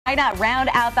Why not round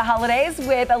out the holidays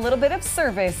with a little bit of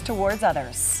service towards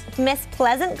others? Miss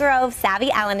Pleasant Grove,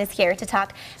 Savvy Allen, is here to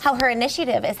talk how her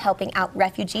initiative is helping out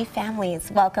refugee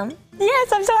families. Welcome.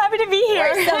 Yes, I'm so happy to be here.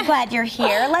 We're so glad you're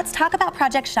here. Let's talk about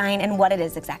Project Shine and what it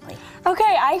is exactly.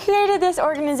 Okay, I created this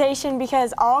organization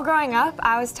because all growing up,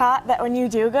 I was taught that when you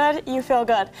do good, you feel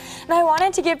good. And I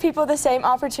wanted to give people the same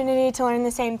opportunity to learn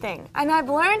the same thing. And I've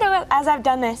learned as I've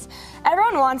done this,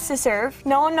 everyone wants to serve.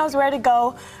 No one knows where to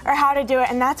go or how to do it.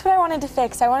 And that's what I wanted to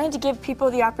fix. I wanted to give people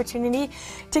the opportunity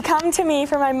to come to me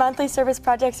for my monthly service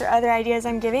projects or other ideas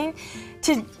I'm giving,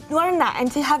 to learn that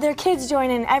and to have their kids join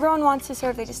in. Everyone wants to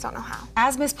serve, they just don't know how.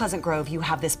 As Miss Pleasant Grove, you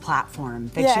have this platform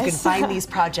that you can find these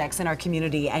projects in our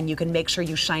community and you can make sure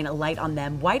you shine a light on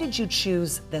them. Why did you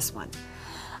choose this one?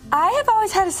 I have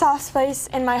always had a soft place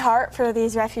in my heart for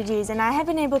these refugees, and I have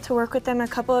been able to work with them a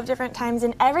couple of different times,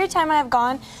 and every time I have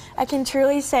gone, I can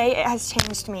truly say it has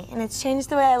changed me, and it's changed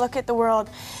the way I look at the world.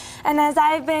 And as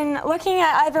I've been looking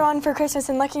at everyone for Christmas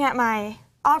and looking at my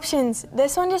options,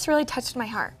 this one just really touched my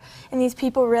heart, and these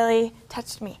people really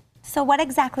touched me. So what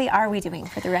exactly are we doing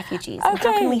for the refugees, and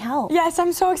how can we help? Yes,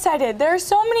 I'm so excited. There are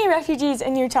so many refugees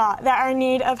in Utah that are in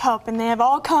need of help, and they have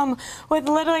all come with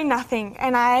literally nothing,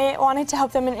 and I wanted to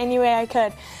help them in any way I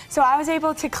could. So I was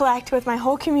able to collect with my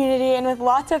whole community and with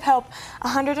lots of help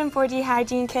 140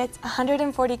 hygiene kits,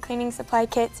 140 cleaning supply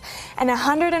kits, and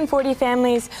 140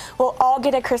 families will all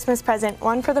get a Christmas present,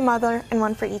 one for the mother and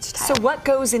one for each child. So what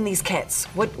goes in these kits?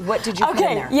 What did you put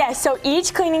in there? Yes, so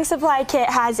each cleaning supply kit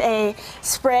has a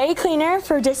spray cleaner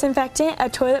for disinfectant, a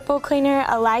toilet bowl cleaner,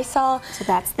 a Lysol. So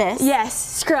that's this? Yes,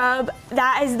 scrub,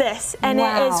 that is this. And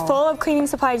it is full of cleaning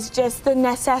supplies, just the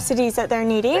necessities that they're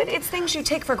needing. But it's things you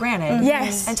take for granted.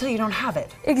 Yes. Until you don't have it.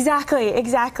 Exactly,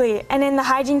 exactly. And in the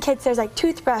hygiene kits, there's like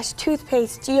toothbrush,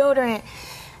 toothpaste, deodorant,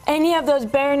 any of those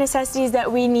bare necessities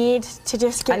that we need to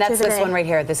just get to the day. And that's this one right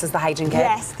here. This is the hygiene kit?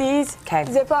 Yes, these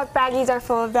Ziploc baggies are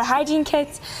full of the hygiene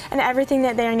kits and everything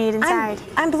that they need inside.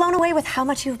 I'm blown away with how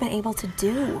much you've been able to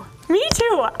do. Me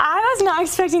too. I was not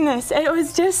expecting this. It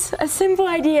was just a simple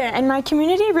idea, and my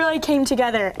community really came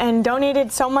together and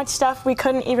donated so much stuff we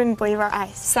couldn't even believe our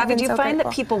eyes. Savvy, do you find that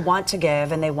people want to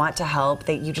give and they want to help,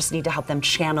 that you just need to help them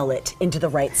channel it into the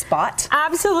right spot?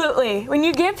 Absolutely. When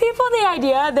you give people the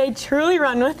idea, they truly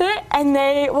run with it, and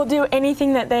they will do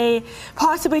anything that they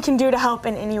possibly can do to help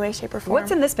in any way, shape, or form.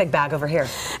 What's in this big bag over here?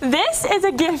 This is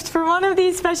a gift for one of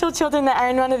these special children that are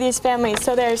in one of these families.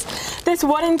 So there's this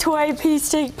wooden toy piece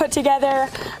to put together,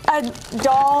 a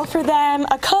doll for them,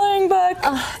 a coloring book,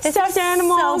 stuffed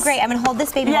animals. So great. I'm going to hold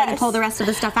this baby while you pull the rest of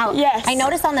the stuff out. Yes. I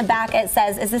noticed on the back it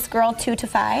says, is this girl 2 to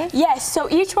 5? Yes, so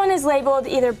each one is labeled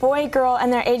either boy, girl,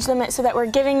 and their age limit, so that we're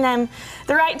giving them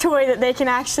the right toy that they can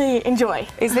actually enjoy.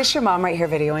 Is this your mom right here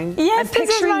videoing? Yes, I'm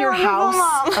picturing your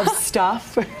house of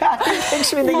stuff.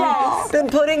 Picturing that you've been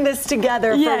putting this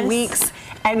together for weeks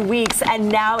and weeks, and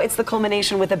now it's the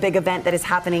culmination with a big event that is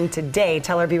happening today.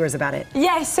 Tell our viewers about it.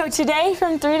 Yes, so today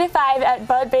from 3 to 5 at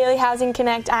Bud Bailey Housing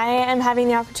Connect, I am having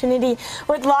the opportunity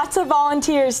with lots of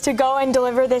volunteers to go and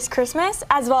deliver this Christmas,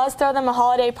 as well as throw them a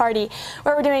holiday party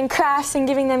where we're doing crafts and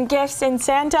giving them gifts, and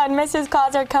Santa and Mrs.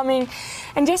 Claus are coming,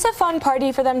 and just a fun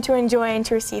party for them to enjoy and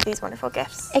to receive these wonderful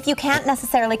gifts. If you can't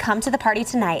necessarily come to the party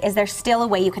tonight, is there still a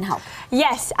way you can help?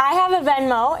 Yes, I have a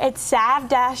Venmo. It's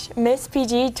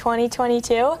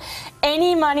sav-misspg2022.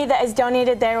 Any money that is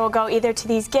donated there will go either to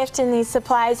these gifts and these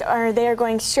supplies, or they are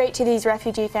going straight to these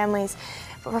refugee families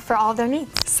for all of their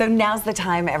needs. So now's the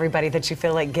time, everybody, that you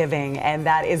feel like giving, and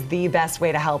that is the best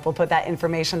way to help. We'll put that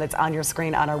information that's on your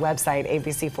screen on our website,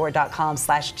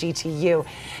 abc4.com/GTU.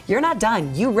 You're not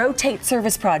done. You rotate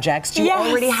service projects. You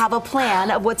already have a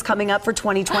plan of what's coming up for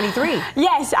 2023.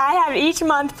 Yes, I have each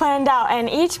month planned out, and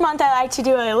each month I like to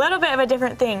do a little bit of a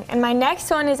different thing. And my next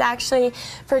one is actually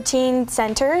for teen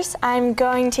centers. I'm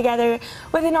going together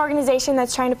with an organization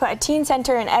that's trying to put a teen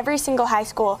center in every single high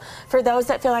school for those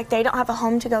that feel like they don't have a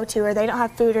home to go to, or they don't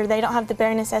have food, or they don't have the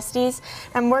bare necessities.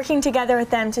 I'm working together with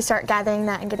them to start gathering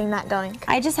that and getting that going.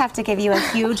 I just have to give you a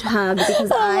huge hug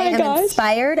because I am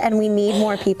inspired, and we need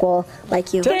more people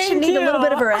like you. Don't you need a little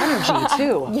bit of her energy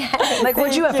too? Yes. Like,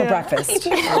 what'd you have for breakfast?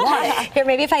 Here,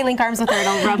 maybe if I link arms with her,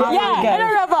 it'll rub off. It'll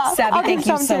rub off. Savvy, thank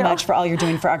you so much for all you're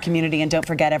doing for our community, and don't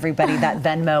forget, everybody, that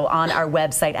Venmo on our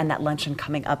website and that luncheon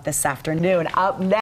coming up this afternoon. Up next.